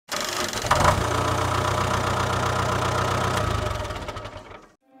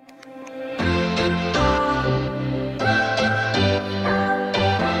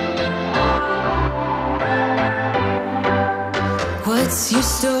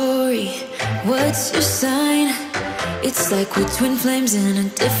story? What's your sign? It's like we're twin flames in a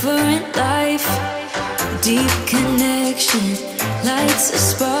different life. Deep connection lights a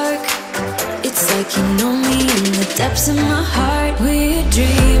spark. It's like you know me in the depths of my heart. We're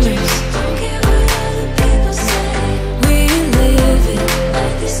dreamers, don't care what other people say. We live it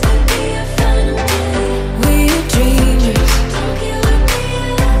like this could be our final day. We're dreamers, don't care what the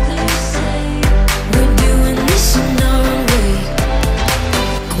others say. We're doing this in our own way.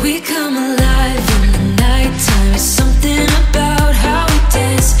 We come alive in the nighttime. It's something about how we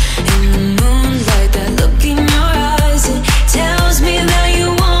dance in the moonlight. That look in your eyes, it tells me that you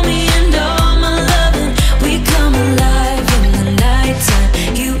want me and all my loving. We come alive in the nighttime.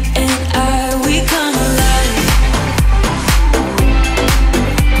 You and I, we come alive.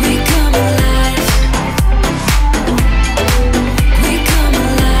 We come alive. We come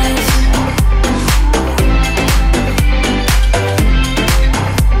alive.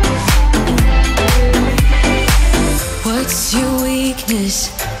 What's your weakness?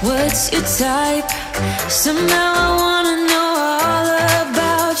 What's your type? Somehow I wanna know all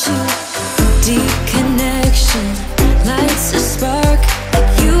about you. Deep connection lights a spark.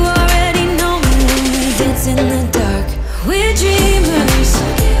 Like you already know me when we dance in the dark. We're dreamers.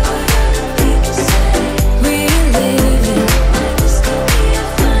 We're living.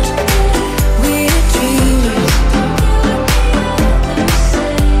 We're dreamers.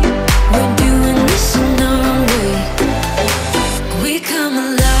 We're doing this in our own way. We come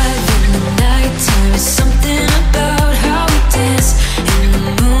alive in the nighttime. It's something about how we dance in the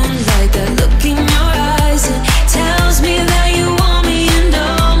moonlight. That look in your eyes, it tells me that you want me and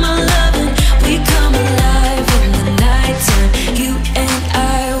all my loving. We come alive in the nighttime. You and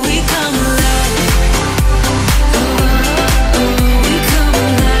I, we come alive. Oh, we come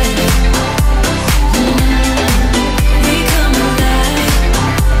alive. We come alive.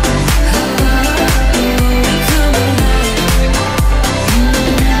 Oh, we come alive.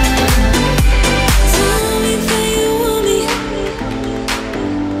 Tell me that you want me.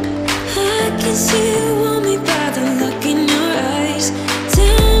 I can see you want me by the look in your eyes.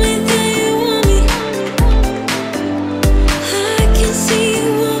 Tell me that you want me. I can see you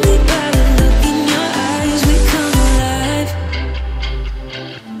want me by the look in your eyes. We come alive.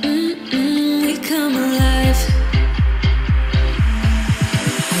 We come alive.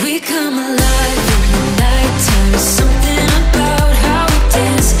 We come alive in the nighttime. It's something about how we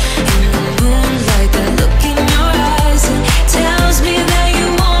dance in the moonlight. That look in your eyes, it tells me that you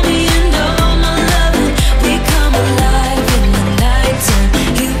want me and all my loving. We come alive in the nighttime.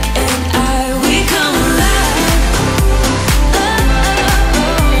 You and I, we come alive.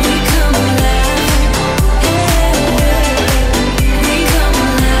 We come alive. We come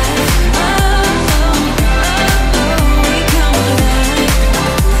alive. We come alive.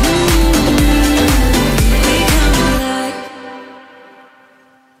 We come alive.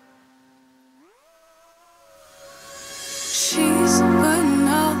 She's putting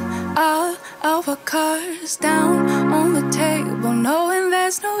all of her cards down on the table, knowing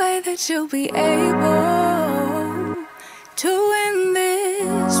there's no way that she'll be able to win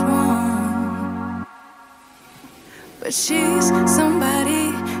this one. But she's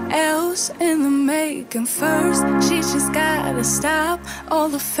somebody else in the making. First, she just gotta stop all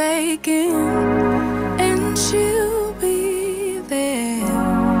the faking, and she'll be there.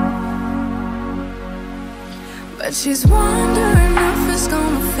 But she's wondering if it's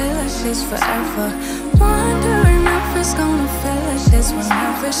gonna feel like she's forever. Wondering if it's gonna feel like she's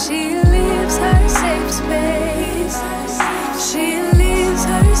whenever she leaves her safe space. She leaves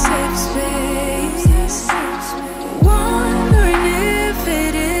her safe space. Wondering if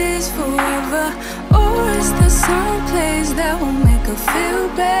it is forever, or is there some place that will make her feel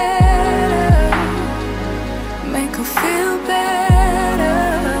better? Make her feel better.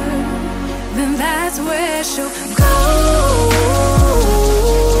 Then that's where she'll go.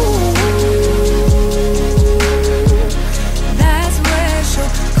 That's where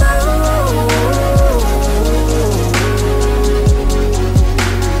she'll go.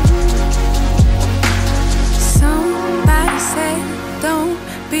 Somebody said, don't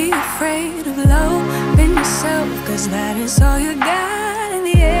be afraid of loving yourself, 'cause that is all you got in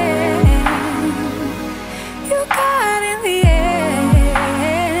the end. You got in the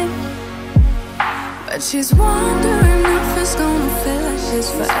end. But she's wondering if it's gonna feel like she's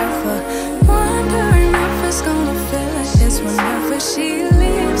forever. Wondering if it's gonna feel like she's whenever she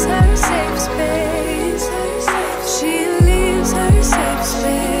leaves her safe space. She leaves her safe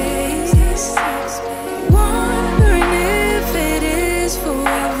space. Wondering if it is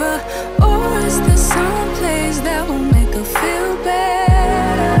forever, or is there some place that will make her feel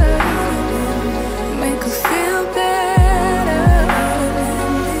better?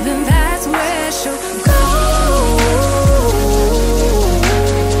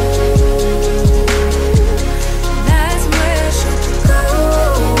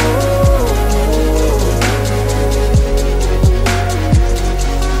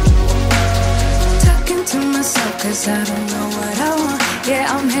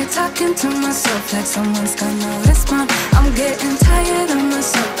 to myself like someone's gonna respond. I'm getting tired of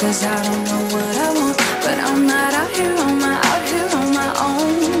myself, cause I don't know what I want. But I'm not out here on my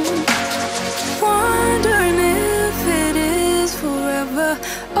own. Wondering if it is forever,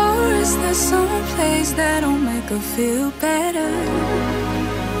 or is there some place that'll make her feel better?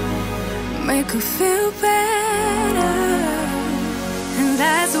 Make her feel better. And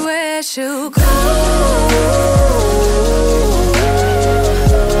that's where she'll go.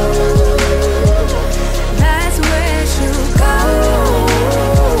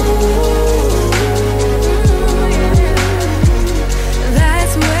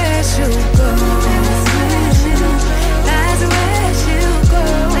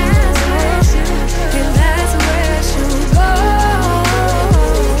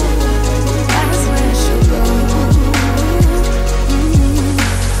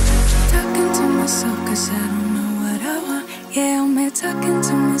 Talking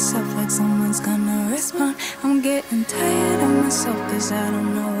to myself like someone's gonna respond. I'm getting tired of myself, cause I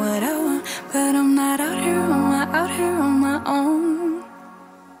don't know what I want. But I'm not out here on my own.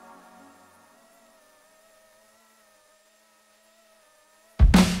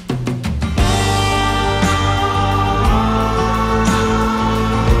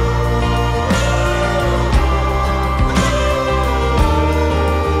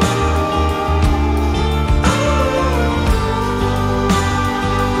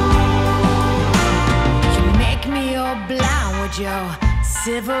 Your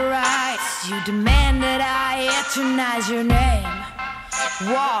civil rights, you demand that I eternize your name.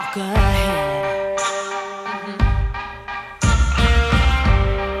 Walk ahead.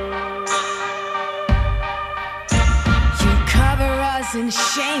 You cover us in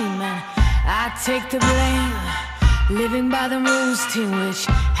shame and I take the blame. Living by the rules to which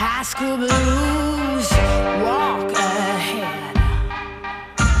high school blues. Walk ahead.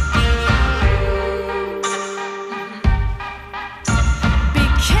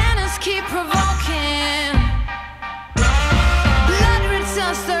 Keep provoking, blood red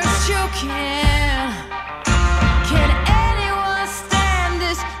sun starts choking. Can anyone stand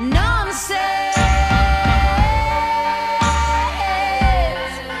this nonsense?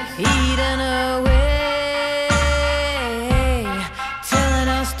 Eating away, telling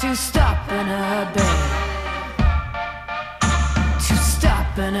us to stop and obey, to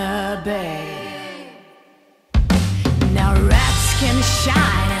stop and obey. Now rats can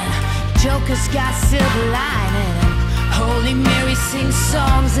shine, jokers got silver lining, and Holy Mary sings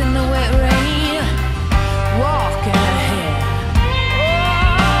songs in the wet rain. Walk